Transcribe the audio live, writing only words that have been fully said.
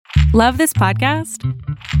Love this podcast?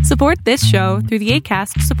 Support this show through the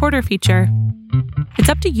Acast supporter feature. It's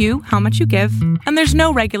up to you how much you give, and there's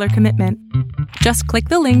no regular commitment. Just click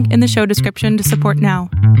the link in the show description to support now.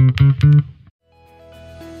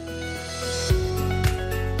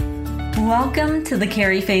 Welcome to the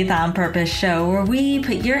Carrie Faith on Purpose show, where we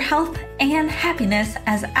put your health and happiness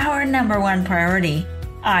as our number one priority.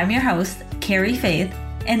 I'm your host, Carrie Faith,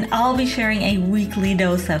 and I'll be sharing a weekly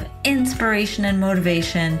dose of inspiration and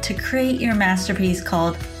motivation to create your masterpiece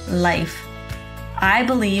called life. I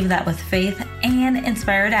believe that with faith and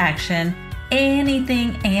inspired action,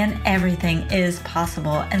 anything and everything is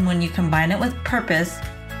possible. And when you combine it with purpose,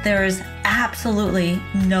 there is absolutely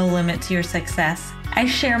no limit to your success. I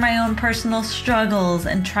share my own personal struggles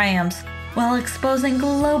and triumphs while exposing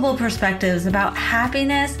global perspectives about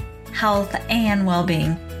happiness, health, and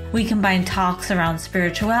well-being. We combine talks around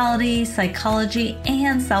spirituality, psychology,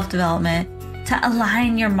 and self-development to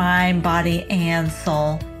align your mind, body, and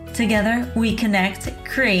soul. Together, we connect,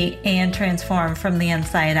 create, and transform from the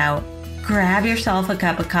inside out. Grab yourself a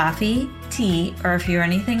cup of coffee, tea, or if you're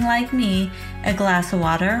anything like me, a glass of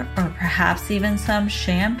water, or perhaps even some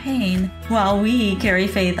champagne while we carry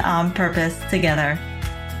faith on purpose together.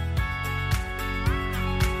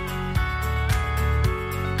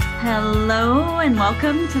 Hello and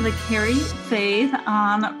welcome to the Carrie Faith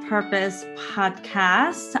on Purpose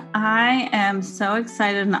podcast. I am so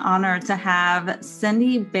excited and honored to have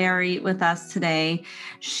Cindy Berry with us today.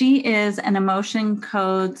 She is an emotion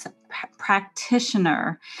codes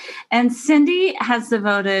practitioner, and Cindy has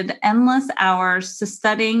devoted endless hours to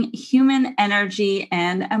studying human energy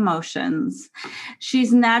and emotions.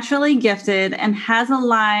 She's naturally gifted and has a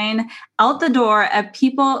line out the door at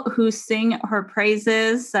people who sing her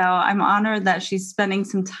praises. So I'm honored that she's spending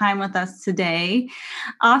some time with us today.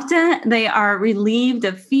 Often they are relieved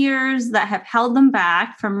of fears that have held them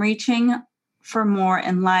back from reaching for more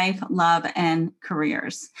in life, love, and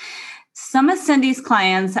careers. Some of Cindy's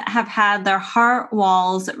clients have had their heart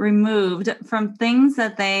walls removed from things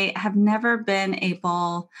that they have never been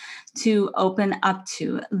able to open up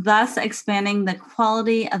to, thus expanding the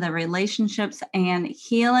quality of the relationships and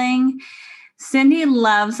healing. Cindy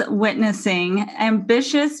loves witnessing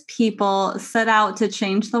ambitious people set out to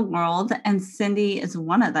change the world, and Cindy is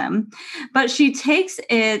one of them. But she takes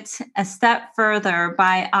it a step further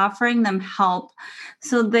by offering them help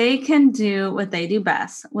so they can do what they do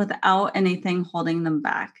best without anything holding them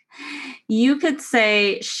back. You could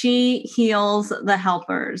say she heals the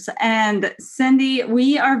helpers. And Cindy,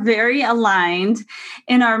 we are very aligned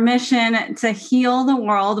in our mission to heal the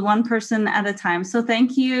world one person at a time. So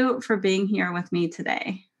thank you for being here with me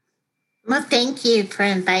today. Well, thank you for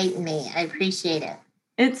inviting me. I appreciate it.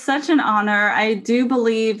 It's such an honor. I do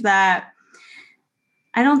believe that,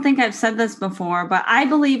 I don't think I've said this before, but I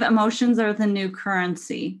believe emotions are the new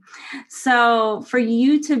currency. So for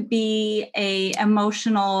you to be an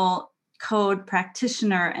emotional code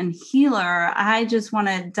practitioner and healer, I just want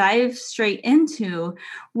to dive straight into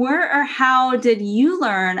where or how did you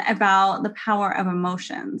learn about the power of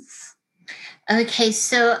emotions? Okay,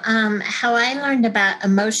 so how I learned about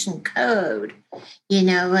emotion code,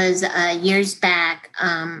 was years back.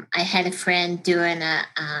 I had a friend doing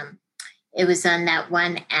it was on that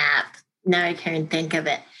one app. Now I can't think of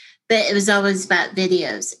it, but it was always about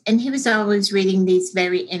videos. And he was always reading these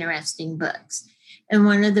very interesting books. And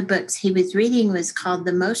one of the books he was reading was called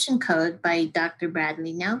The Emotion Code by Dr.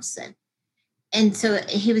 Bradley Nelson. And so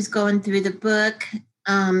he was going through the book,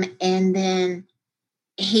 and then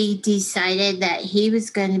he decided that he was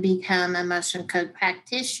going to become a emotion code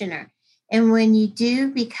practitioner. And when you do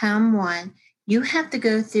become one, you have to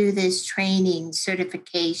go through this training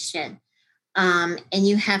certification, and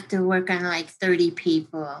you have to work on like 30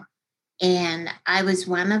 people. And I was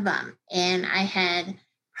one of them. And I had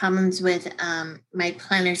problems with my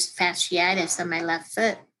plantar fasciitis on my left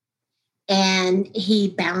foot. And he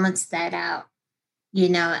balanced that out.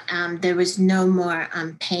 There was no more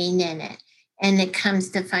pain in it. And it comes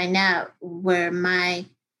to find out where my,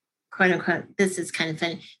 quote unquote, this is kind of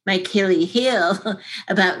funny, my Achilles heel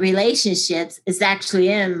about relationships is actually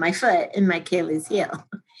in my foot, in my Achilles heel.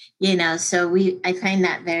 So I find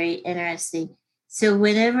that very interesting. So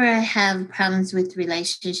whenever I have problems with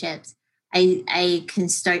relationships, I can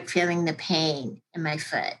start feeling the pain in my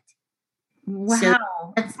foot. Wow, so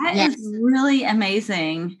that is really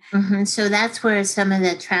amazing. Mm-hmm. So that's where some of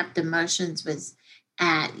the trapped emotions was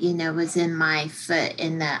at, was in my foot,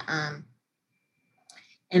 in the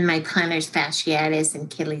in my plantar fasciitis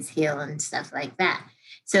and Achilles heel and stuff like that.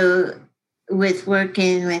 So with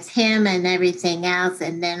working with him and everything else,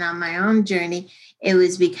 and then on my own journey, it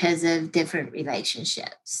was because of different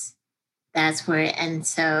relationships. that's where, and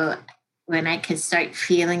so when I could start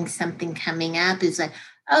feeling something coming up, it's like,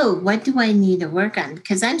 oh, what do I need to work on?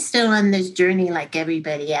 Because I'm still on this journey like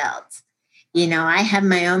everybody else. I have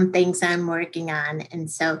my own things I'm working on. And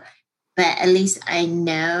so, but at least I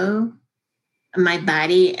know my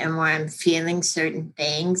body and where I'm feeling certain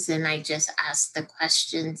things. And I just ask the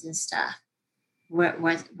questions and stuff.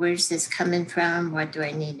 Where's this coming from? What do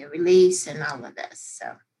I need to release? And all of this.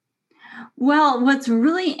 So, well, what's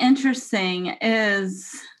really interesting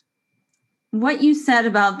is what you said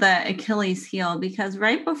about the Achilles heel, because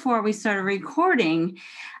right before we started recording,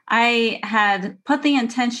 I had put the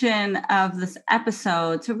intention of this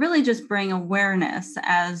episode to really just bring awareness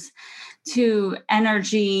as to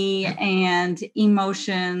energy and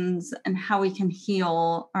emotions and how we can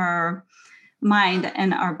heal our mind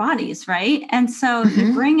and our bodies, right? And so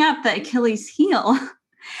you bring up the Achilles heel,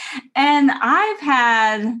 and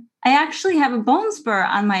I actually have a bone spur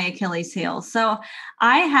on my Achilles heel. So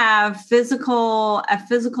I have a physical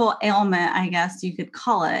ailment, I guess you could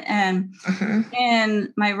call it, and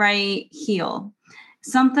in my right heel,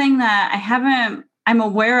 something that I'm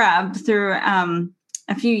aware of through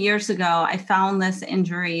a few years ago. I found this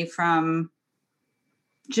injury from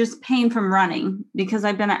just pain from running, because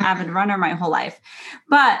I've been an avid runner my whole life.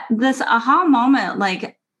 But this aha moment,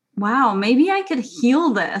 like, wow, maybe I could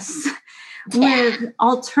heal this with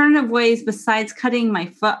alternative ways besides cutting my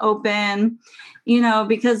foot open,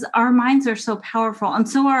 because our minds are so powerful, and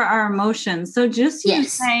so are our emotions. So just you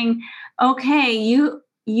saying, okay,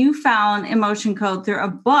 you found emotion code through a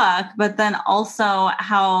book, but then also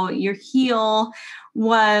how your heel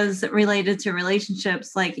was related to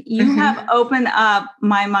relationships. Like, you have opened up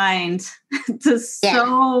my mind to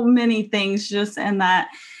so many things just in that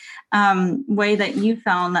way that you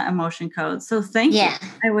found the emotion code. So thank you.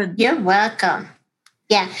 You're welcome.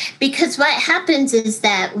 Yeah, because what happens is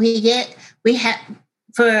that we have,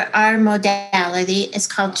 for our modality, it's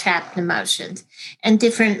called trapped emotions. And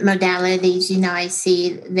different modalities, I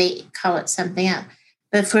see they call it something else.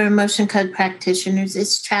 But for emotion code practitioners,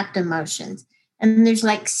 it's trapped emotions. And there's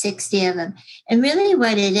like 60 of them. And really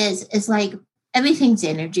what it is like everything's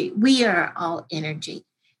energy. We are all energy.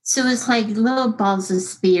 So it's like little balls of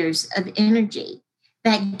spheres of energy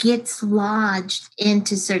that gets lodged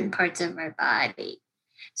into certain parts of our body.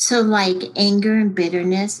 So like anger and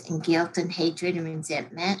bitterness and guilt and hatred and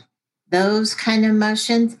resentment, those kind of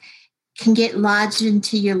emotions can get lodged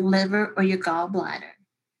into your liver or your gallbladder.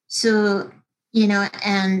 So,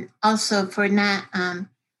 and also for not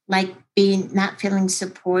not feeling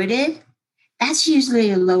supported, that's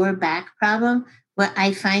usually a lower back problem. What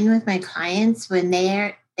I find with my clients when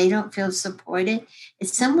they don't feel supported,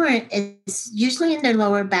 it's usually in their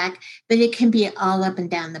lower back, but it can be all up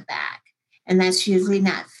and down the back. And that's usually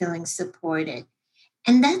not feeling supported.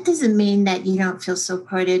 And that doesn't mean that you don't feel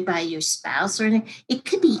supported by your spouse or anything. It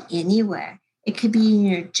could be anywhere. It could be in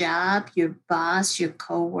your job, your boss, your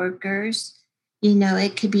coworkers.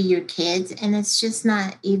 It could be your kids. And it's just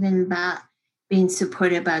not even about being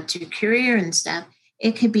supported about your career and stuff.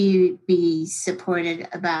 It could be supported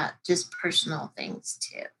about just personal things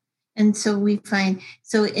too. And so we find,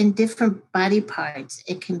 in different body parts,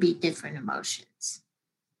 it can be different emotions.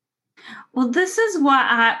 Well, this is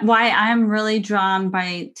why I'm really drawn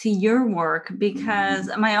to your work, because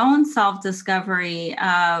my own self-discovery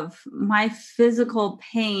of my physical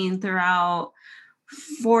pain throughout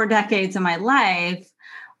 4 decades of my life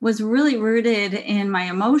was really rooted in my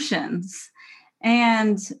emotions.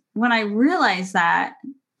 And when I realized that,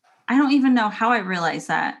 I don't even know how I realized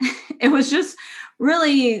that. It was just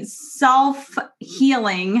really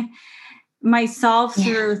self-healing myself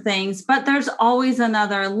through things, but there's always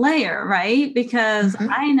another layer, right? Because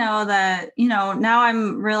I know that, now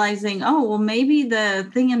I'm realizing, oh, well, maybe the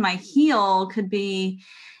thing in my heel could be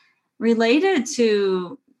related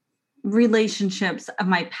to relationships of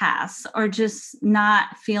my past, or just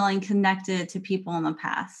not feeling connected to people in the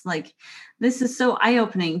past. Like, this is so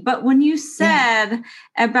eye-opening. But when you said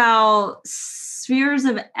about spheres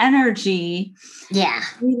of energy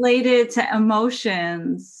related to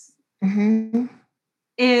emotions,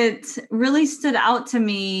 it really stood out to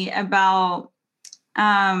me about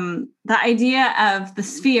the idea of the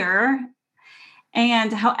sphere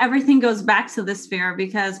and how everything goes back to the sphere,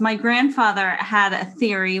 because my grandfather had a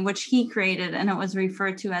theory which he created, and it was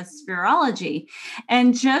referred to as spherology.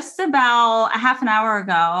 And just about a half an hour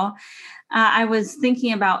ago, I was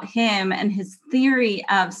thinking about him and his theory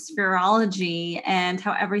of spherology and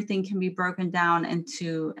how everything can be broken down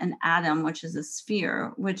into an atom, which is a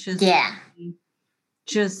sphere, which is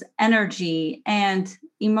just energy, and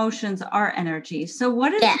emotions are energy. So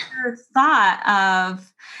what is your thought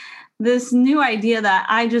of this new idea that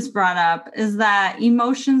I just brought up is that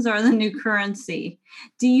emotions are the new currency.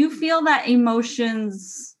 Do you feel that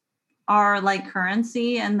emotions are like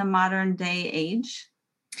currency in the modern day age?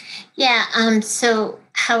 Yeah. So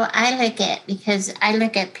how I look at, because I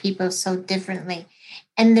look at people so differently,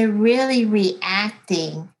 and they're really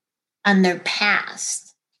reacting on their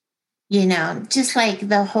past, just like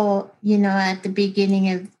the whole, at the beginning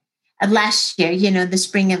of last year, the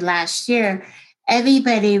spring of last year,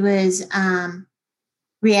 everybody was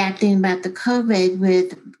reacting about the COVID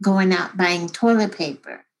with going out buying toilet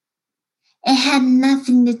paper. It had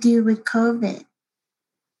nothing to do with COVID.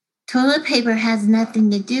 Toilet paper has nothing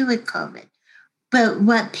to do with COVID. But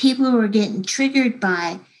what people were getting triggered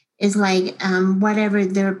by is like whatever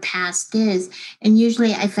their past is. And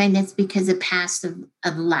usually I find it's because of past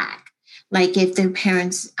of lack. Like if their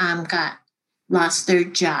parents lost their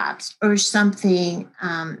jobs or something,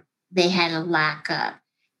 they had a lack of.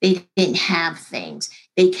 They didn't have things.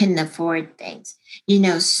 They couldn't afford things,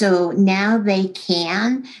 so now they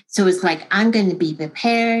can. So it's like, I'm going to be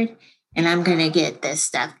prepared and I'm going to get this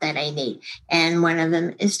stuff that I need. And one of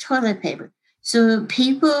them is toilet paper. So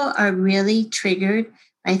people are really triggered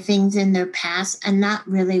by things in their past and not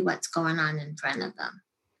really what's going on in front of them,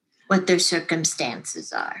 what their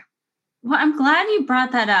circumstances are. Well, I'm glad you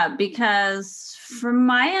brought that up because from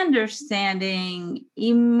my understanding,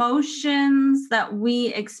 emotions that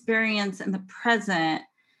we experience in the present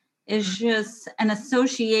is just an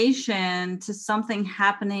association to something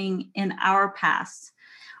happening in our past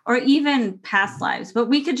or even past lives, but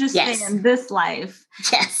we could just stay in this life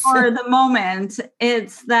for the moment.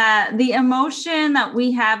 It's that the emotion that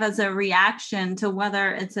we have as a reaction to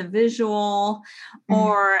whether it's a visual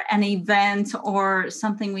or an event or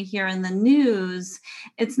something we hear in the news,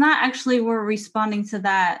 it's not actually we're responding to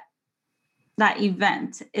that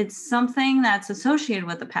event. It's something that's associated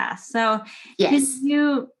with the past. So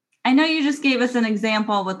I know you just gave us an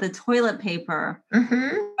example with the toilet paper,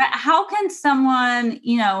 but how can someone,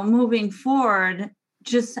 moving forward,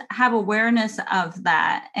 just have awareness of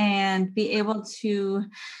that and be able to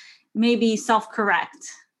maybe self-correct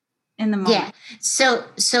in the moment? Yeah.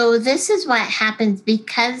 So this is what happens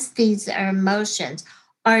because these emotions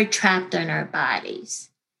are trapped in our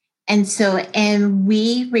bodies. And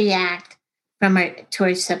we react to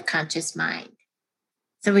our subconscious mind.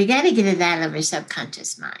 So we got to get it out of our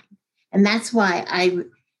subconscious mind. And that's why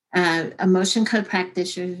emotion code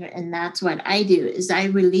practitioner, and that's what I do, is I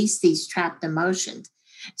release these trapped emotions.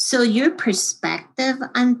 So your perspective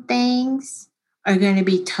on things are going to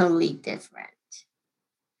be totally different.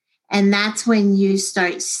 And that's when you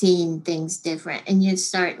start seeing things different and you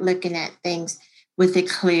start looking at things with a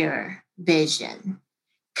clearer vision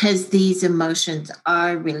because these emotions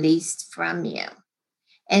are released from you.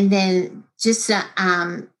 And then just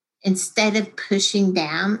instead of pushing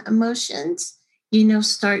down emotions,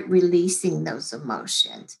 start releasing those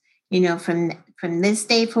emotions. From this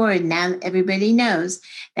day forward, now everybody knows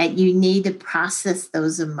that you need to process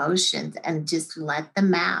those emotions and just let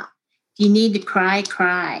them out. If you need to cry,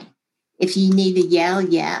 cry. If you need to yell,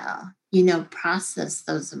 yell. Process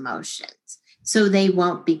those emotions so they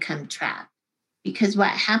won't become trapped. Because what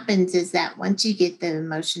happens is that once you get the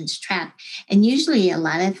emotions trapped, and usually a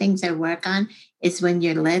lot of things I work on is when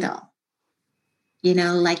you're little,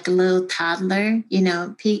 like a little toddler,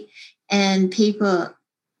 and people,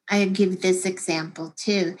 I give this example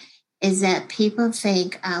too, is that people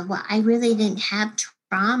think, well, I really didn't have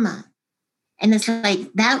trauma. And it's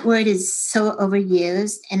like that word is so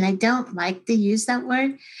overused, and I don't like to use that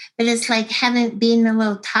word, but it's like being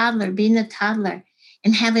a toddler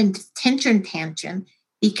and having tantrum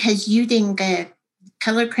because you didn't get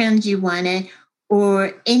color crayons you wanted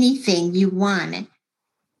or anything you wanted.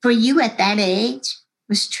 For you at that age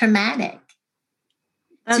was traumatic.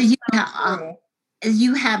 That's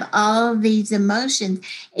you have all these emotions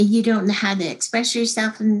and you don't know how to express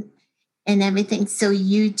yourself and everything. So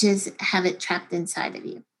you just have it trapped inside of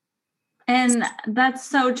you. And that's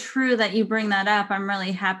so true that you bring that up. I'm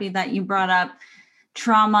really happy that you brought up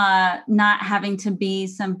trauma not having to be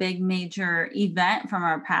some big major event from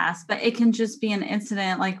our past, but it can just be an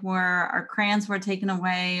incident like where our crayons were taken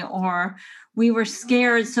away or we were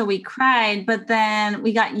scared, so we cried, but then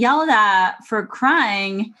we got yelled at for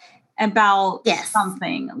crying about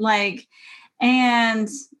something and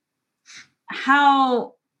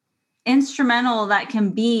how instrumental that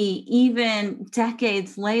can be even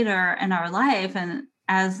decades later in our life. And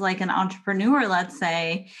as like an entrepreneur, let's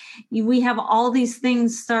say, we have all these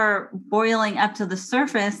things start boiling up to the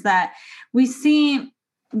surface that we see,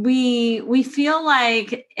 we feel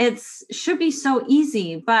like it should be so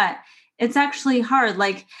easy, but it's actually hard.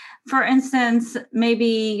 Like for instance,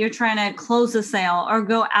 maybe you're trying to close a sale or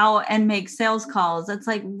go out and make sales calls. It's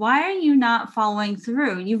like, why are you not following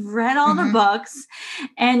through? You've read all the books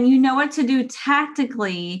and you know what to do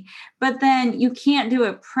tactically, but then you can't do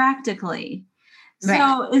it practically. Right.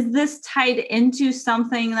 So is this tied into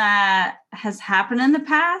something that has happened in the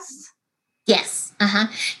past? Yes.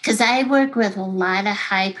 Because I work with a lot of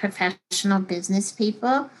high professional business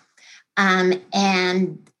people.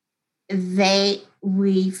 And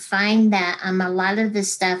we find that a lot of the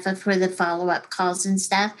stuff for the follow-up calls and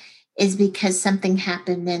stuff is because something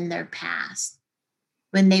happened in their past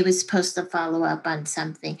when they were supposed to follow up on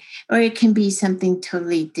something, or it can be something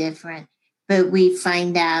totally different. But we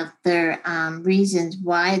find out their reasons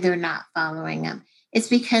why they're not following them. It's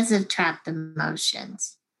because of trapped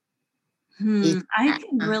emotions. I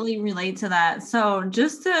can really relate to that. So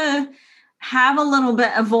just to have a little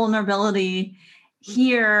bit of vulnerability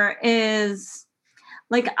here is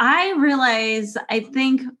like, I realize, I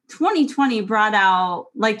think 2020 brought out,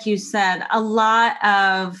 like you said, a lot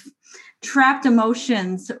of trapped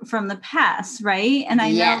emotions from the past, right? And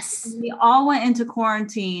I know we all went into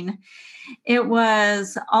quarantine. It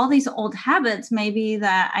was all these old habits maybe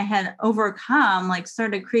that I had overcome, like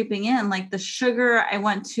started creeping in, like the sugar. I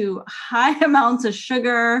went to high amounts of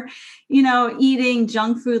sugar, eating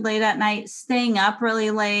junk food late at night, staying up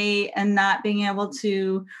really late and not being able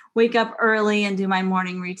to wake up early and do my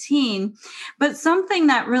morning routine. But something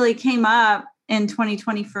that really came up in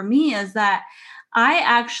 2020 for me is that I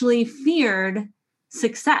actually feared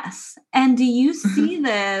success. And do you see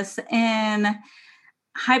this in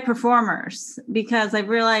high performers? Because I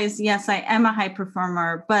realized, yes, I am a high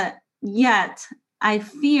performer, but yet I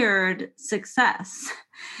feared success.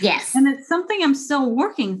 Yes. And it's something I'm still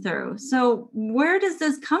working through. So where does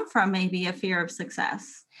this come from? Maybe a fear of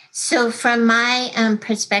success? So from my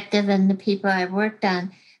perspective and the people I've worked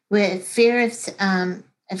on, with fear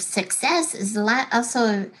of success is a lot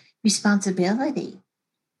also responsibility.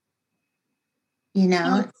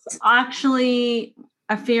 So it's actually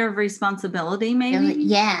a fear of responsibility, maybe?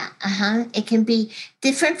 Yeah. It can be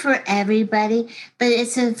different for everybody, but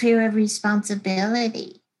it's a fear of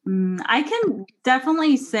responsibility. I can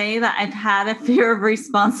definitely say that I've had a fear of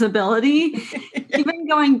responsibility, even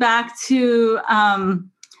going back to,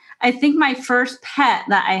 I think my first pet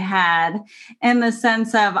that I had, in the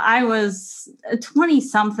sense of I was 20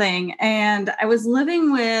 something and I was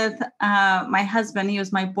living with my husband. He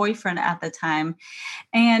was my boyfriend at the time.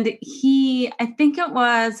 And I think it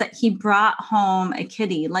was that he brought home a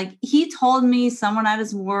kitty. Like, he told me someone at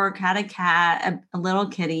his work had a cat, a little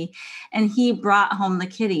kitty, and he brought home the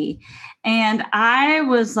kitty. And I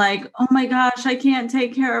was like, oh my gosh, I can't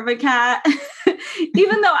take care of a cat.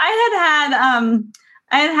 Even though I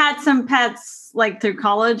had had some pets like through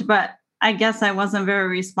college, but I guess I wasn't very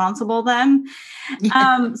responsible then.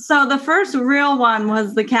 So the first real one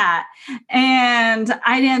was the cat. And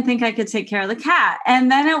I didn't think I could take care of the cat.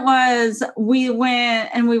 And then it was, we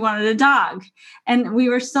went and we wanted a dog. And we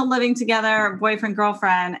were still living together, boyfriend,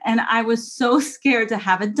 girlfriend. And I was so scared to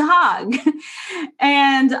have a dog.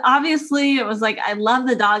 And obviously it was like, I love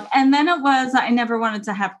the dog. And then it was, I never wanted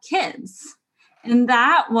to have kids. And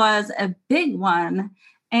that was a big one.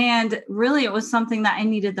 And really, it was something that I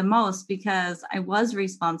needed the most because I was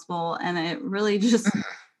responsible. And it really just,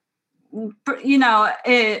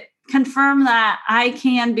 it confirmed that I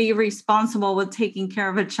can be responsible with taking care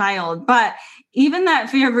of a child. But even that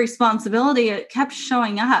fear of responsibility, it kept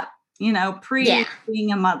showing up,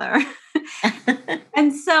 being a mother.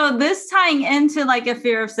 And so this tying into like a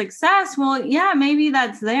fear of success, well, yeah, maybe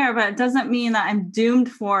that's there, but it doesn't mean that I'm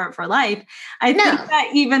doomed for it for life. I think that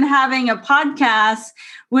even having a podcast,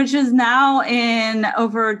 which is now in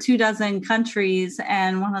over 24 countries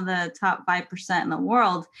and one of the top 5% in the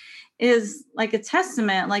world, is like a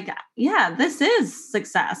testament. Like, yeah, this is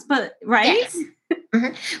success, but right? Yes.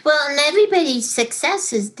 Well, and everybody's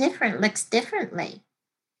success is different, looks differently.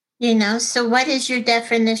 So what is your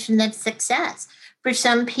definition of success? For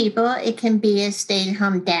some people, it can be a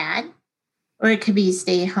stay-at-home dad, or it could be a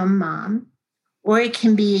stay-at-home mom, or it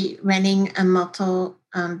can be running a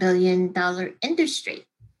multi-billion-dollar industry.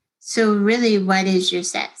 So really, what is your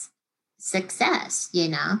success?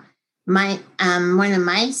 My one of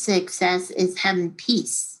my success is having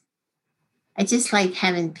peace. I just like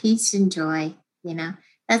having peace and joy.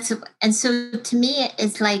 And so to me,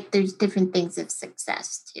 it's like there's different things of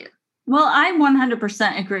success too. Well, I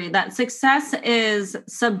 100% agree that success is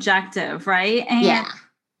subjective, right? And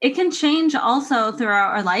it can change also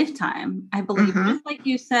throughout our lifetime, I believe. Just like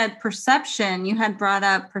you said, perception, you had brought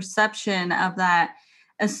up perception of that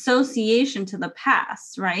association to the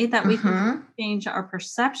past, right? That we can change our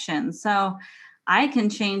perception. So I can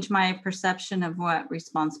change my perception of what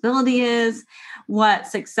responsibility is, what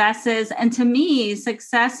success is. And to me,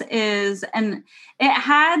 success is, and it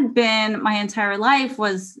had been my entire life,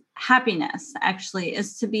 was happiness, actually,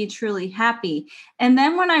 is to be truly happy. And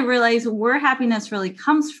then when I realized where happiness really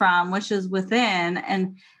comes from, which is within,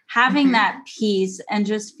 and having that peace and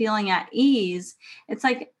just feeling at ease, it's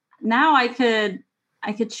like now I could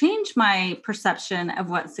change my perception of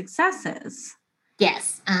what success is.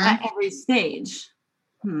 Yes. At every stage.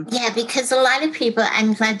 Yeah, because a lot of people,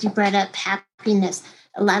 I'm glad you brought up happiness.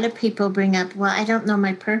 A lot of people bring up, well, I don't know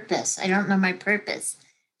my purpose. I don't know my purpose.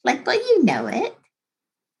 Like, well, you know it.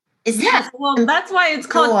 Well, that's why it's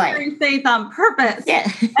called Carry Faith on Purpose. Yeah.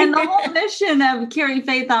 And the whole mission of Carry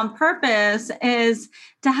Faith on Purpose is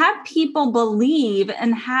to have people believe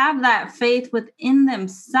and have that faith within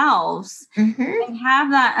themselves and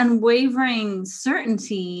have that unwavering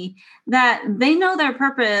certainty that they know their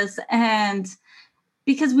purpose, and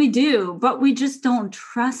because we do, but we just don't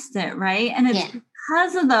trust it, right? And it's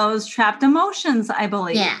because of those trapped emotions, I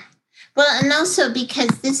believe. Yeah. Well, and also because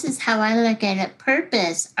this is how I look at it,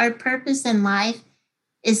 purpose. Our purpose in life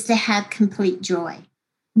is to have complete joy,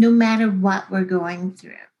 no matter what we're going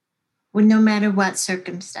through, or no matter what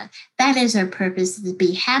circumstance. That is our purpose, to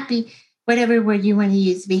be happy, whatever word you want to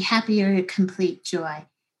use, to be happy or complete joy.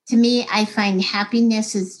 To me, I find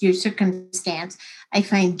happiness is your circumstance. I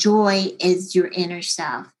find joy is your inner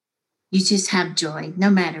self. You just have joy no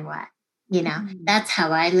matter what, That's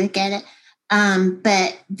how I look at it.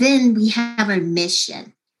 But then we have our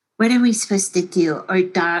mission. What are we supposed to do? Or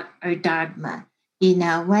dogma,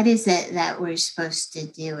 what is it that we're supposed to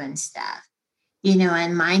do and stuff?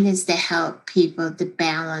 And mine is to help people to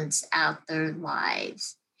balance out their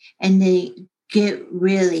lives. And they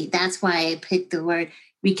that's why I picked the word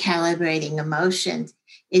recalibrating emotions,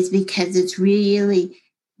 is because it's really,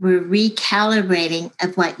 we're recalibrating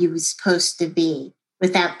of what you were supposed to be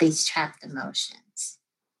without these trapped emotions.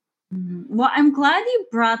 Well, I'm glad you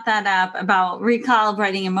brought that up about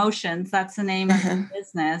recalibrating emotions. That's the name of your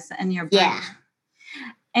business and your brand. Yeah.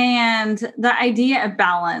 And the idea of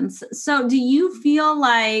balance. So do you feel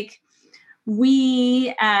like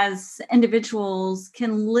we as individuals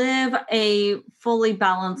can live a fully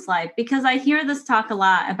balanced life? Because I hear this talk a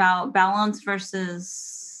lot about balance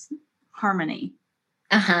versus harmony.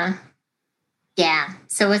 Yeah.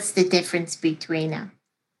 So what's the difference between them?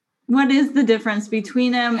 What is the difference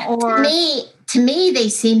between them? Or to me, they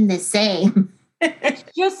seem the same. It's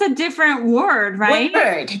just a different word, right?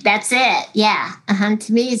 Word. That's it. Yeah.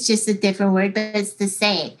 To me, it's just a different word, but it's the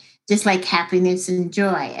same. Just like happiness and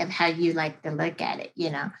joy, of how you like to look at it.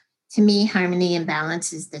 To me, harmony and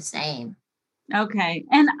balance is the same. Okay.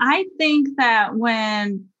 And I think that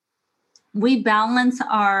when we balance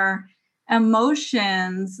our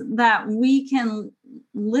emotions, that we can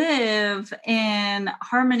live in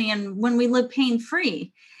harmony, and when we live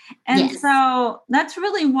pain-free. And so that's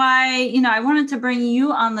really why, I wanted to bring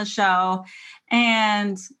you on the show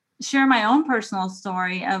and share my own personal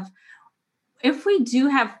story of, if we do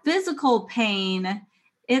have physical pain,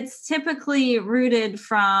 it's typically rooted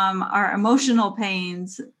from our emotional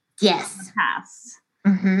pains in the past.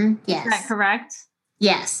 Yes. Is that correct?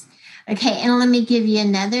 Yes. Okay. And let me give you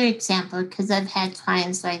another example, because I've had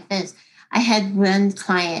clients like this. I had one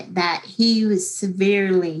client that he was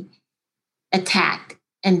severely attacked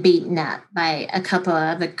and beaten up by a couple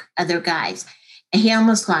of other guys. And he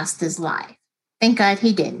almost lost his life. Thank God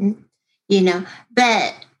he didn't,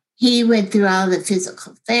 but he went through all the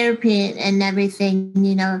physical therapy and everything,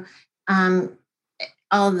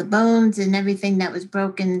 all the bones and everything that was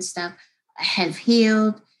broken and stuff have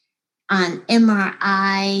healed. On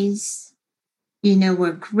MRIs,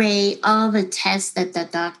 were great. All the tests that the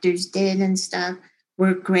doctors did and stuff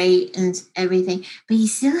were great and everything. But he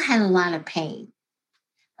still had a lot of pain.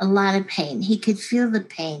 He could feel the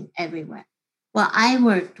pain everywhere. Well, I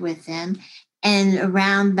worked with him and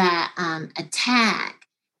around that attack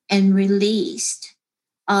and released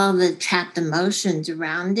all the trapped emotions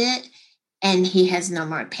around it. And he has no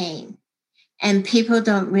more pain. And people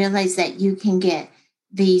don't realize that you can get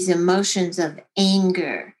these emotions of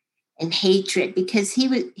anger and hatred, because he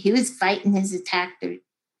was fighting his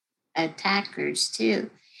attackers too,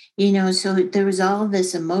 so there was all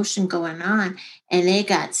this emotion going on, and it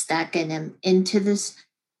got stuck in him into this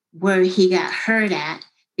where he got hurt at,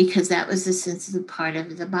 because that was the sensitive part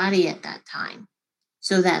of the body at that time.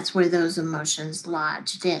 So that's where those emotions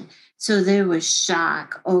lodged in. So there was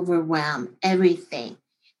shock, overwhelm, everything.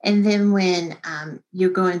 And then when you're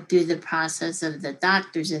going through the process of the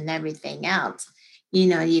doctors and everything else,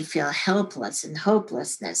 you feel helpless and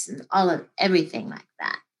hopelessness and everything like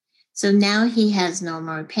that. So now he has no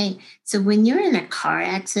more pain. So when you're in a car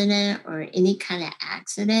accident or any kind of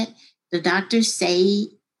accident, the doctors say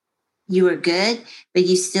you are good, but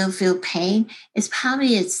you still feel pain. It's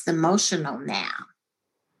the emotional now.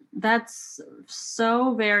 That's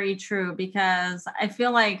so very true, because I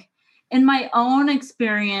feel like in my own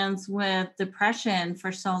experience with depression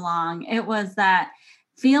for so long, it was that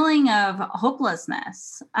feeling of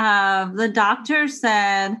hopelessness. The doctor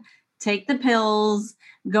said, take the pills,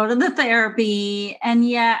 go to the therapy, and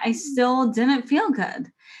yet I still didn't feel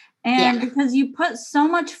good. And because you put so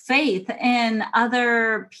much faith in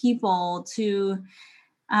other people to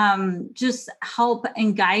just help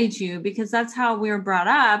and guide you, because that's how we were brought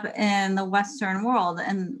up in the Western world.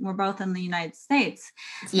 And we're both in the United States.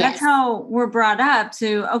 Yes. That's how we're brought up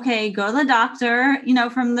to, okay, go to the doctor,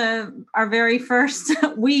 from our very first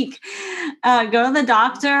week, go to the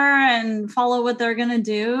doctor and follow what they're going to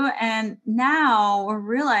do. And now we're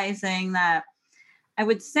realizing that, I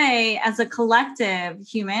would say, as a collective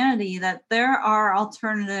humanity, that there are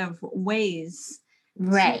alternative ways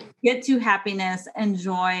to get to happiness and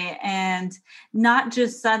joy, and not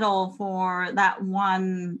just settle for that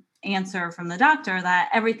one answer from the doctor that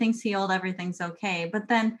everything's healed, everything's okay. But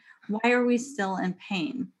then why are we still in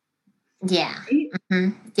pain? Yeah. Right?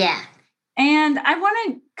 Mm-hmm. Yeah. And I want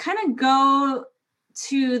to kind of go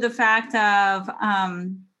to the fact of,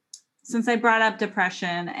 since I brought up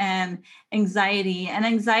depression and anxiety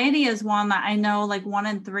is one that I know, like 1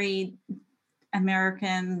 in 3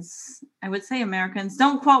 Americans, I would say Americans,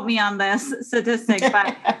 don't quote me on this statistic,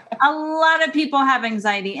 but a lot of people have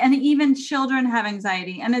anxiety, and even children have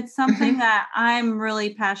anxiety. And it's something that I'm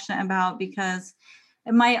really passionate about, because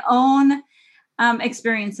in my own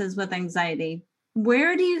experiences with anxiety,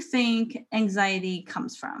 where do you think anxiety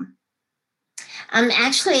comes from?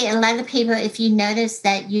 Actually, a lot of people, if you notice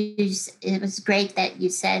that it was great that you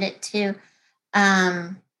said it too.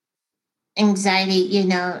 Anxiety,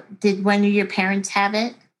 did one of your parents have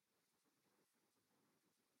it?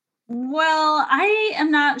 Well, I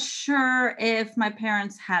am not sure if my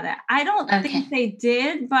parents had it. I don't think they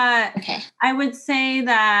did, but I would say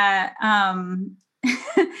that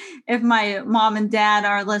if my mom and dad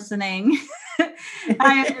are listening,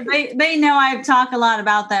 they know I've talked a lot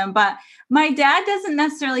about them, but my dad doesn't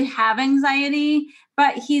necessarily have anxiety,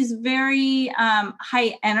 but he's very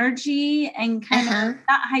high energy and kind of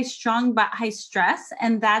not high strung, but high stress.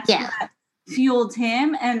 And that's what fueled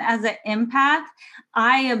him. And as an empath,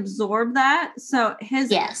 I absorbed that. So his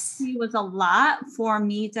energy was a lot for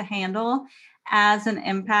me to handle as an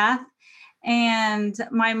empath. And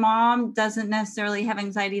my mom doesn't necessarily have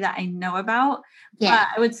anxiety that I know about. But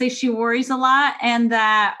I would say she worries a lot, and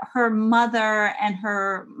that her mother and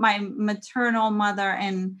my maternal mother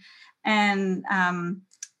and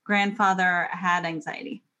grandfather had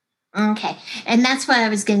anxiety. Okay. And that's what I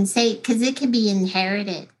was going to say, because it can be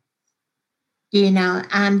inherited.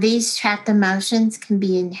 These trapped emotions can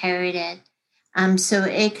be inherited. So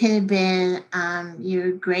it could have been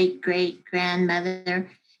your great-great-grandmother,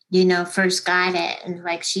 first got it. And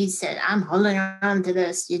like she said, I'm holding on to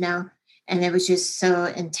this, and it was just so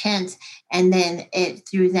intense. And then it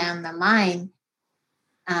threw down the line.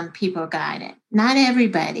 People got it. Not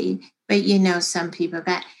everybody, but some people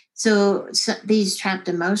got. So these trapped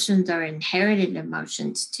emotions are inherited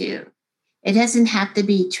emotions too. It doesn't have to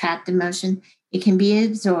be trapped emotion. It can be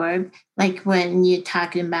absorbed. Like when you're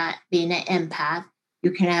talking about being an empath,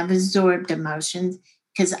 you can have absorbed emotions,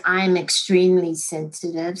 because I'm extremely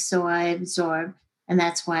sensitive, so I absorb. And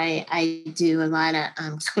that's why I do a lot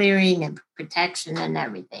of clearing and protection and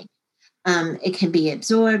everything. It can be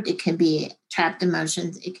absorbed. It can be trapped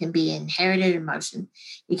emotions. It can be inherited emotions.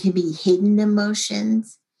 It can be hidden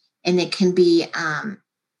emotions. And it can be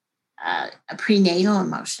prenatal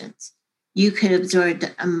emotions. You could absorb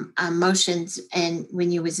the, emotions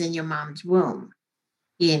when you was in your mom's womb.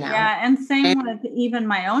 Yeah, and same with even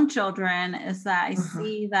my own children, is that I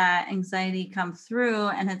see that anxiety come through,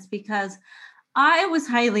 and it's because I was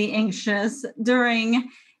highly anxious during,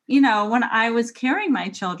 when I was carrying my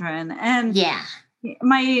children. And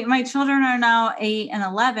my children are now 8 and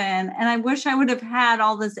 11, and I wish I would have had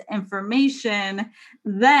all this information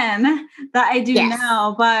then that I do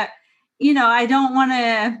now. But, I don't want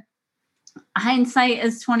to, hindsight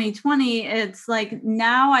is 2020. It's like,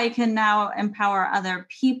 now I can now empower other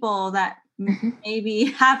people that maybe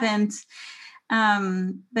haven't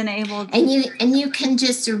been able to. And you can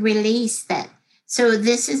just release that. So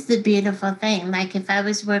this is the beautiful thing. Like if I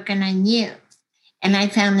was working on you and I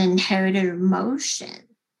found an inherited emotion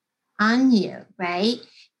on you, right?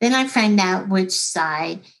 Then I find out which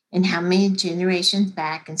side and how many generations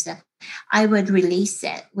back and stuff. I would release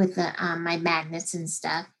it with my magnets and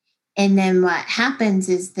stuff. And then what happens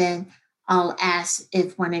is then I'll ask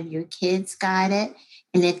if one of your kids got it.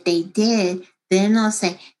 And if they did, then I'll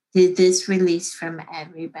say, did this release from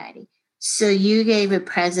everybody? So you gave a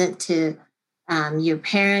present to your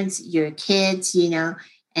parents, your kids,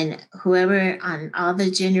 and whoever on all the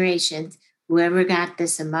generations, whoever got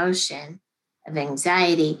this emotion of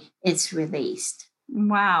anxiety, it's released.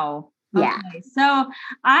 Wow. Yeah. Okay. So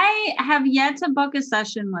I have yet to book a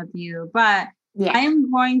session with you, but Yeah. I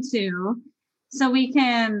am going to, so we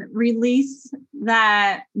can release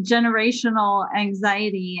that generational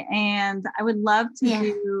anxiety. And I would love to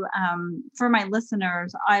do, for my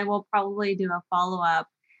listeners, I will probably do a follow-up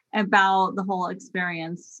about the whole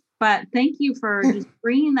experience. But thank you for just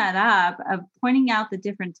bringing that up, of pointing out the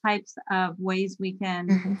different types of ways we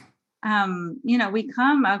can, we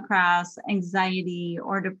come across anxiety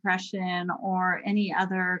or depression or any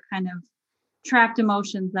other kind of trapped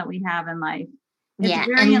emotions that we have in life. It's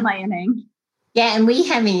very enlightening. Yeah, and we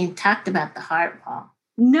haven't even talked about the heart wall.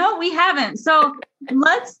 No, we haven't. So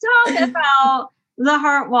let's talk about the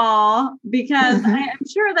heart wall, because I'm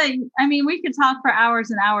sure that, we could talk for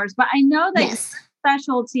hours and hours, but I know that your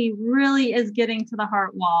specialty really is getting to the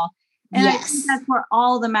heart wall. And I think that's where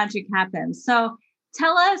all the magic happens. So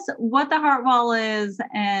tell us what the heart wall is,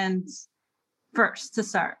 and first to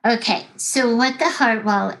start. Okay. So what the heart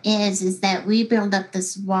wall is that we build up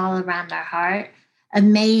this wall around our heart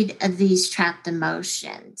made of these trapped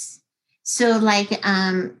emotions. So like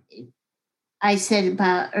I said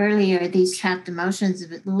about earlier, these trapped emotions,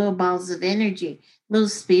 little balls of energy, little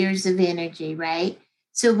spheres of energy, right?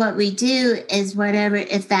 So what we do is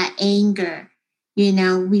if that anger, we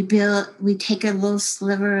take a little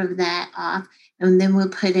sliver of that off, and then we'll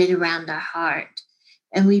put it around our heart.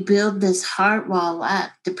 And we build this heart wall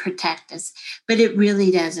up to protect us, but it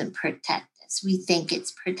really doesn't protect us. We think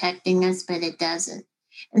it's protecting us, but it doesn't.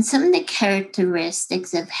 And some of the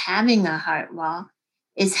characteristics of having a heart wall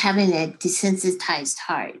is having a desensitized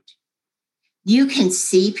heart. You can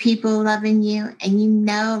see people loving you, and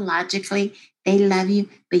logically they love you,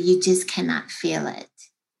 but you just cannot feel it.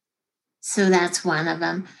 So that's one of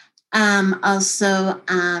them. So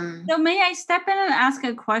may I step in and ask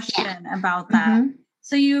a question about that?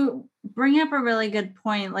 So you bring up a really good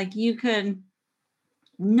point. Like, you could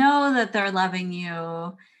know that they're loving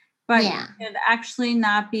you, but you could actually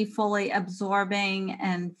not be fully absorbing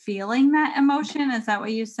and feeling that emotion. Is that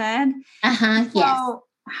what you said? So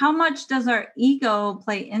how much does our ego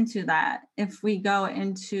play into that if we go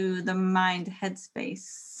into the mind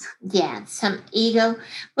headspace? Yeah, some ego.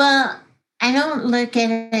 Well, I don't look at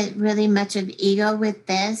it really much of ego with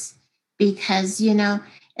this, because,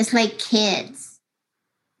 it's like kids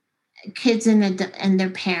and their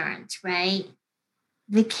parents, right?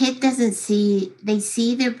 The kid they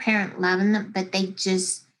see their parent loving them, but they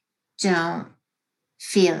just don't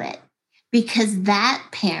feel it, because that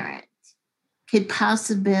parent could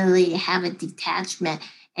possibly have a detachment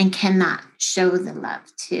and cannot show the love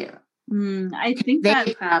too. I think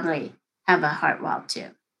they probably have a heart wall too.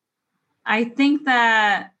 I think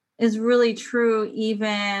that is really true,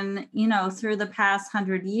 even, through the past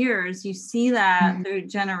 100 years. You see that through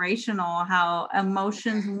generational, how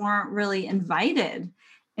emotions weren't really invited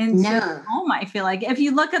into the home. I feel like if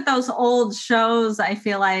you look at those old shows, I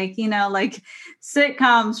feel like, like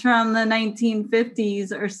sitcoms from the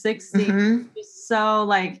 1950s or 60s, so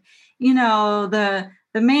like, the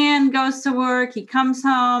man goes to work, he comes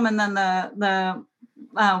home, and then the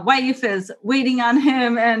wife is waiting on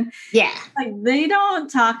him, and like, they don't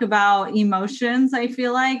talk about emotions. I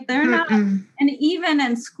feel like they're not, and even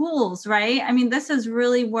in schools, right? This is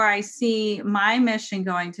really where I see my mission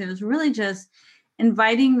going to, is really just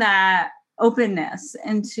inviting that openness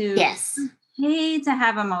into okay to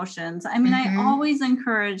have emotions. I always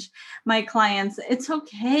encourage my clients, it's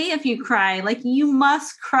okay if you cry. Like, you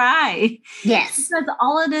must cry. Yes. Because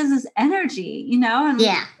all it is energy, and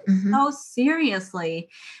so seriously.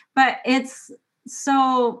 But it's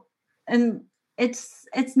so, and it's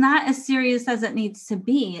not as serious as it needs to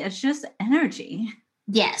be. It's just energy.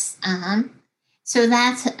 Yes. So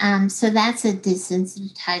that's a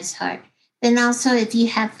desensitized heart. Then also, if you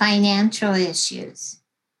have financial issues,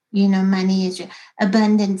 money issues,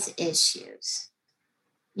 abundance issues,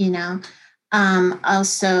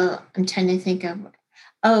 also, I'm trying to think of,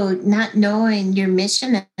 not knowing your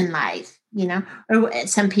mission in life, or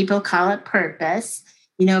some people call it purpose,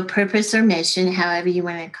 purpose or mission, however you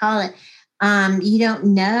want to call it. You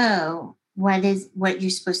don't know what you're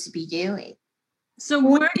supposed to be doing. So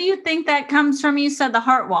where do you think that comes from? You said the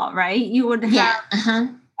heart wall, right? You would have. Yeah.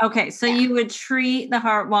 Okay. So you would treat the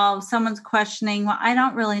heart wall if someone's questioning, well, I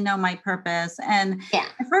don't really know my purpose. And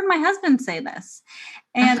I've heard my husband say this.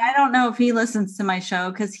 And I don't know if he listens to my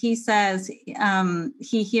show because he says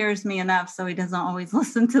he hears me enough, so he doesn't always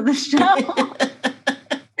listen to the show.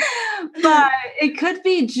 But it could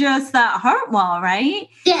be just that heart wall, right?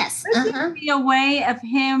 Yes. It could be a way of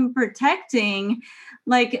him protecting.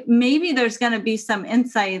 Like maybe there's going to be some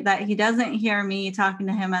insight that he doesn't hear me talking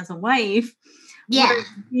to him as a wife. Yeah.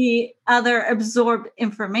 The other absorbed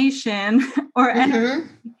information or energy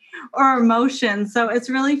or emotion. So it's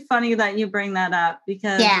really funny that you bring that up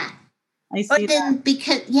because I see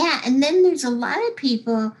that. And then there's a lot of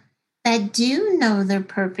people that do know their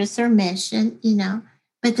purpose or mission,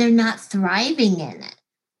 but they're not thriving in it.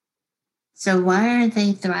 So why aren't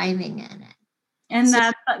they thriving in it? And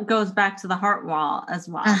that goes back to the heart wall as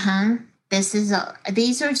well.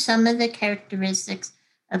 These are some of the characteristics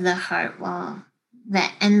of the heart wall.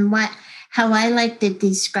 How I like to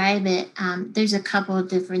describe it, there's a couple of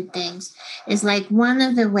different things. It's like one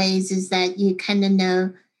of the ways is that you kind of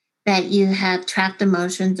know that you have trapped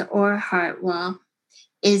emotions or heart wall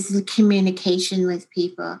is the communication with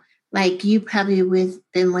people. Like you probably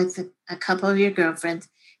been with a couple of your girlfriends,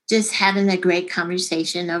 just having a great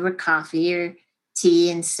conversation over coffee or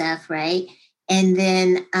tea and stuff, right? And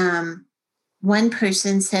then one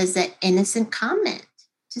person says an innocent comment,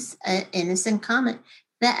 just an innocent comment.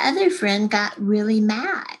 The other friend got really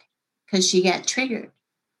mad because she got triggered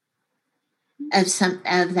of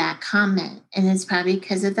that comment. And it's probably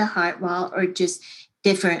because of the heart wall or just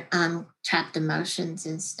different trapped emotions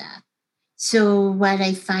and stuff. So what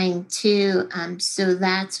I find too, so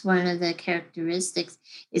that's one of the characteristics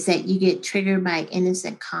is that you get triggered by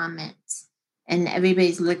innocent comments and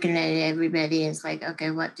everybody's looking at everybody and it's like,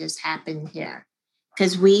 okay, what just happened here?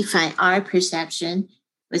 Because we find our perception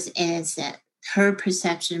was innocent. Her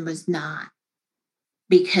perception was not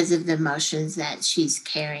because of the emotions that she's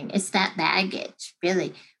carrying. It's that baggage,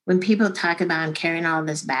 really. When people talk about I'm carrying all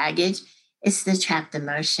this baggage, it's the trapped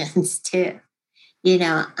emotions too.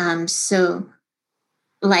 So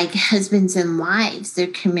like husbands and wives, their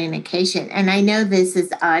communication. And I know this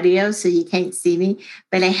is audio, so you can't see me,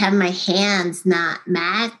 but I have my hands not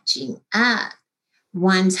matching up.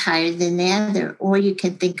 One's higher than the other. Or you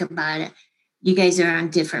can think about it. You guys are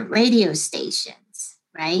on different radio stations,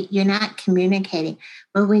 right? You're not communicating.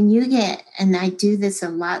 But when you get, and I do this a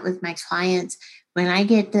lot with my clients, when I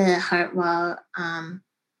get the heart wall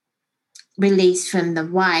released from the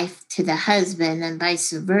wife to the husband and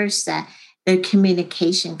vice versa, their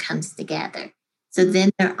communication comes together. So then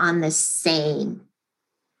they're on the same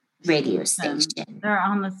radio station. They're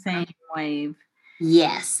on the same wave.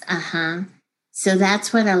 Yes. So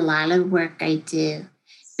that's what a lot of work I do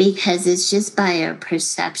because it's just by our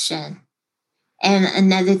perception. And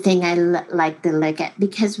another thing I like to look at,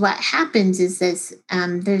 because what happens is this,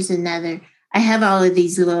 I have all of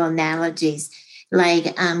these little analogies.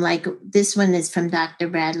 Like this one is from Dr.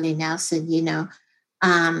 Bradley Nelson,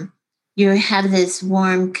 you have this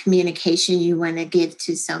warm communication you want to give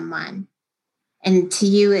to someone. And to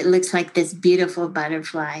you, it looks like this beautiful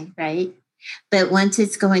butterfly, right? But once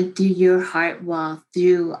it's going through your heart wall,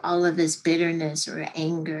 through all of this bitterness or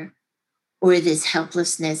anger, or this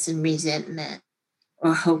helplessness and resentment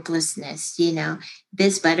or hopelessness,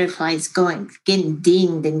 this butterfly is getting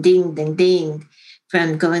dinged and dinged and dinged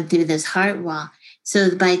from going through this heart wall.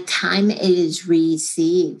 So by the time it is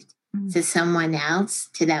received to someone else,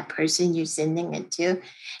 to that person you're sending it to,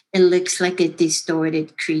 it looks like a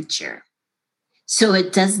distorted creature. So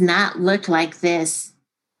it does not look like this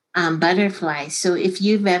butterfly. So if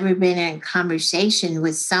you've ever been in a conversation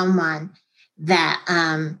with someone that,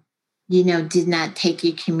 did not take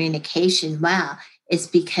your communication well, it's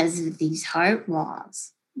because of these heart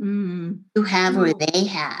walls you have or they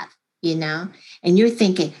have, and you're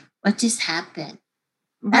thinking, what just happened?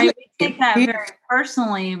 Right. We take that very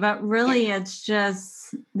personally, but really it's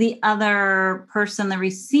just the other person, the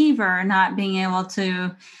receiver, not being able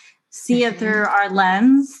to see it through our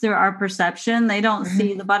lens, through our perception. They don't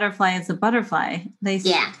see the butterfly as a butterfly. They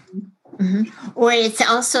see. Yeah. Or it's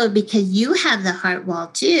also because you have the heart wall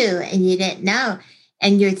too, and you didn't know.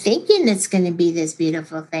 And you're thinking it's going to be this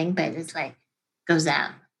beautiful thing, but it's like goes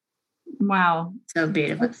out. Wow. So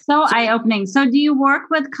beautiful. It's so eye-opening. So do you work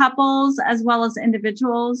with couples as well as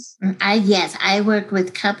individuals? Yes, I work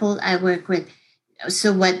with couples.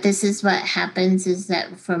 So what happens is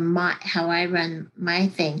that for how I run my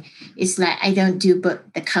thing, it's like I don't do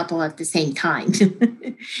the couple at the same time.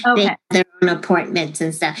 Okay. They have their own appointments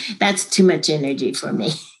and stuff. That's too much energy for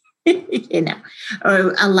me. you know,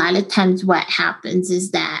 or a lot of times what happens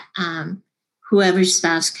is that whoever's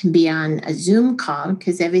spouse can be on a Zoom call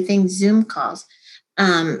because everything's Zoom calls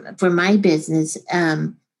for my business.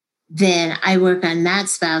 Then I work on that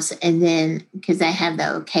spouse. And then because I have the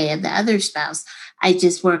okay of the other spouse, I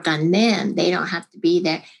just work on them. They don't have to be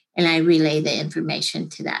there. And I relay the information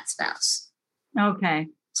to that spouse. Okay.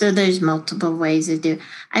 So there's multiple ways to do.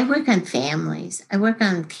 I work on families. I work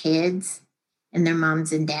on kids and their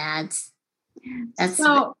moms and dads.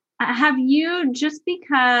 Have you, just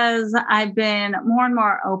because I've been more and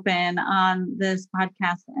more open on this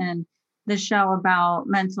podcast and the show about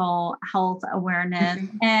mental health awareness,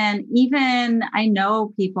 and even I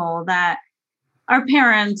know people that are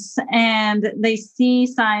parents and they see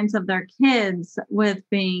signs of their kids with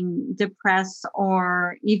being depressed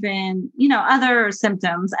or even, other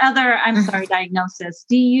symptoms, diagnosis.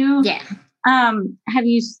 Do you, have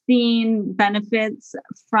you seen benefits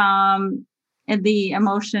from the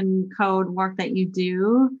emotion code work that you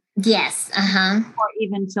do? Yes. Or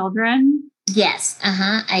even children? Yes.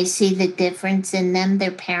 I see the difference in them.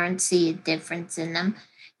 Their parents see a difference in them.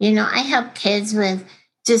 I help kids with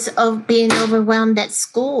just being overwhelmed at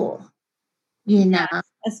school, Yes,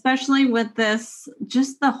 especially with this,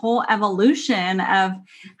 just the whole evolution of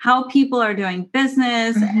how people are doing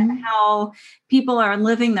business and how people are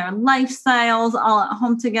living their lifestyles all at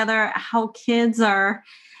home together, how kids are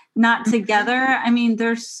not together. I mean,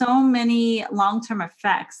 there's so many long-term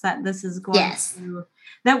effects that this is going to,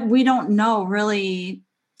 that we don't know really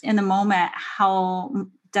in the moment how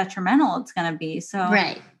detrimental it's going to be. So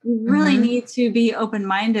we really need to be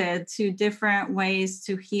open-minded to different ways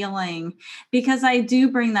to healing, because I do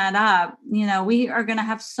bring that up. We are going to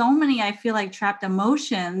have so many, I feel like, trapped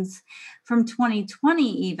emotions from 2020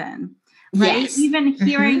 even, right? Yes. Even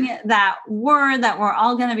hearing that word that we're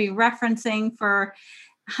all going to be referencing for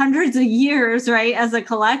hundreds of years, right? As a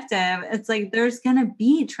collective, it's like there's going to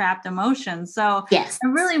be trapped emotions. So I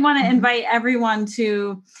really want to invite everyone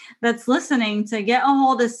that's listening to get a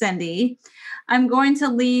hold of Cindy. I'm going to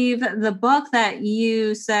leave the book that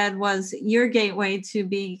you said was your gateway to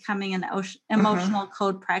becoming an emotional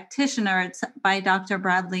code practitioner. It's by Dr.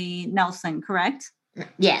 Bradley Nelson, correct?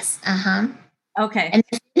 Yes. Okay. And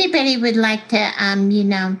if anybody would like to,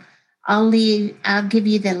 I'll give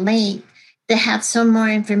you the link to have some more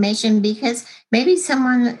information, because maybe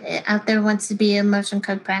someone out there wants to be an emotion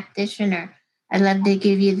code practitioner. I'd love to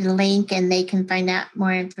give you the link and they can find out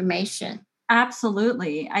more information.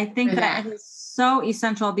 Absolutely. I think that is so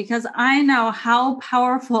essential, because I know how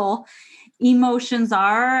powerful emotions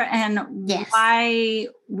are and why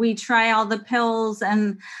we try all the pills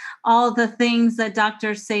and all the things that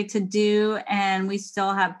doctors say to do, and we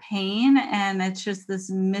still have pain, and it's just this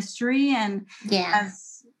mystery. And as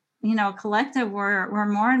collective, we're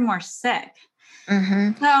more and more sick.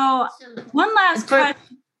 So one last question.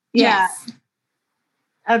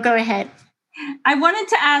 Oh, go ahead. I wanted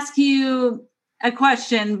to ask you a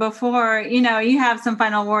question before, you have some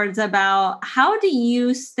final words about how do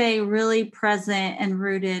you stay really present and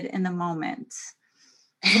rooted in the moment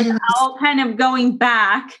without kind of going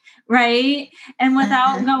back, right? And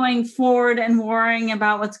without going forward and worrying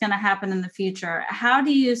about what's going to happen in the future. How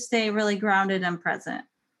do you stay really grounded and present?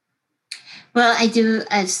 Well, I do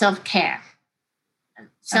self-care,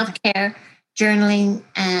 journaling,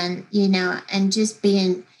 and, and just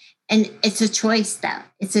being, and it's a choice though.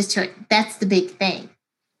 It's a choice. That's the big thing.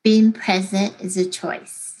 Being present is a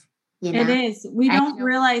choice. It is. We don't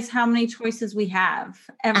realize how many choices we have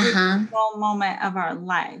every single moment of our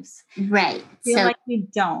lives. Right. I feel like we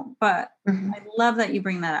don't, but I love that you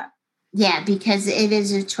bring that up. Yeah, because it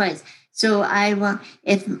is a choice. So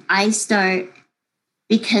if I start,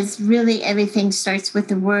 because really everything starts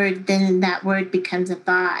with a word, then that word becomes a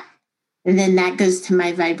thought. And then that goes to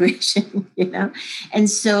my vibration, And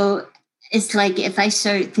so it's like if I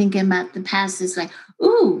start thinking about the past, it's like,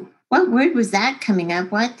 ooh, what word was that coming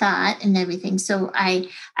up? What thought and everything? So I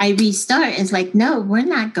restart. It's like, no, we're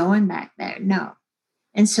not going back there. No.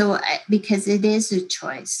 And so because it is a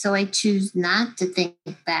choice. So I choose not to think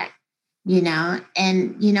back, and,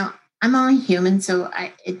 I'm only human. So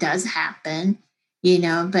it does happen.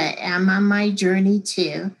 But I'm on my journey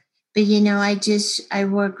too. But, I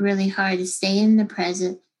work really hard to stay in the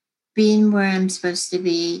present, being where I'm supposed to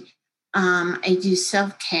be. I do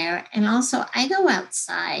self-care, and also I go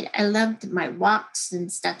outside. I love my walks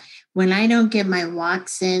and stuff. When I don't get my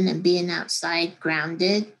walks in and being outside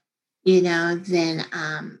grounded, then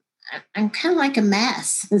I'm kind of like a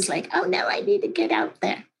mess. It's like, oh no, I need to get out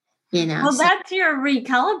there. Well, that's your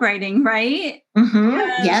recalibrating, right?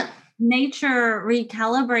 Yep. nature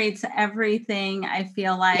recalibrates everything, I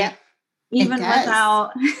feel like. Yep. Even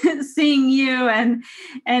without seeing you and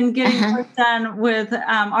getting work done with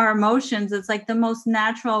our emotions, it's like the most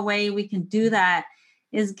natural way we can do that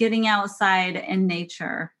is getting outside in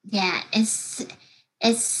nature. Yeah, it's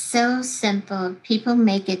so simple. People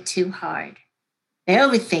make it too hard. They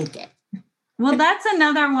overthink it. Well, that's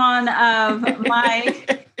another one of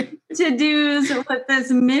my to-dos with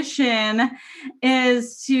this mission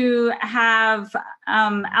is to have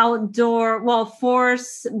outdoor,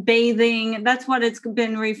 force bathing. That's what it's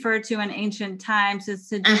been referred to in ancient times, is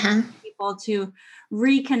to do people to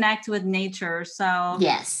reconnect with nature. So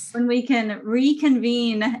yes, when we can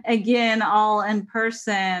reconvene again all in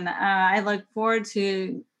person, I look forward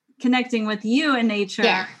to connecting with you in nature.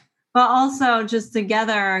 Yeah. But also just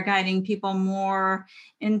together guiding people more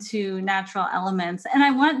into natural elements. And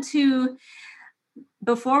I want to,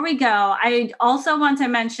 before we go, I also want to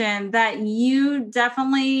mention that you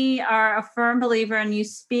definitely are a firm believer and you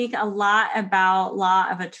speak a lot about law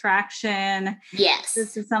of attraction. Yes.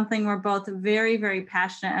 This is something we're both very, very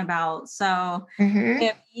passionate about. So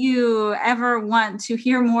if you ever want to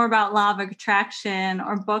hear more about law of attraction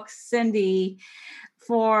or book Cindy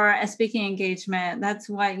for a speaking engagement, that's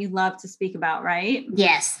what you love to speak about, right?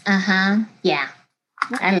 Yes. Yeah.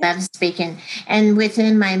 I love speaking. And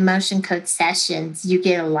within my emotion code sessions, you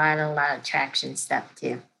get a lot of attraction stuff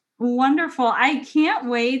too. Wonderful. I can't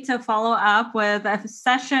wait to follow up with a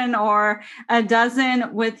session or a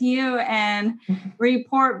dozen with you and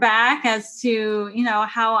report back as to,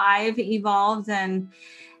 how I've evolved and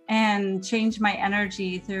change my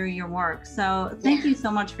energy through your work. So thank you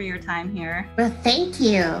so much for your time here. Well, thank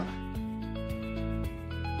you.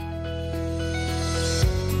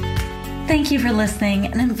 Thank you for listening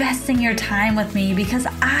and investing your time with me, because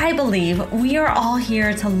I believe we are all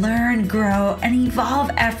here to learn, grow, and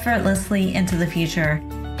evolve effortlessly into the future.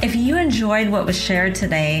 If you enjoyed what was shared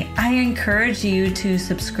today, I encourage you to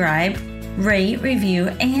subscribe, rate, review,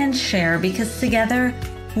 and share, because together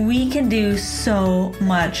we can do so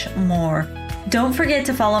much more. Don't forget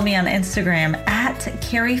to follow me on Instagram at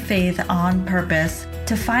Carrie Faith on Purpose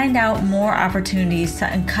to find out more opportunities to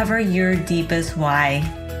uncover your deepest why.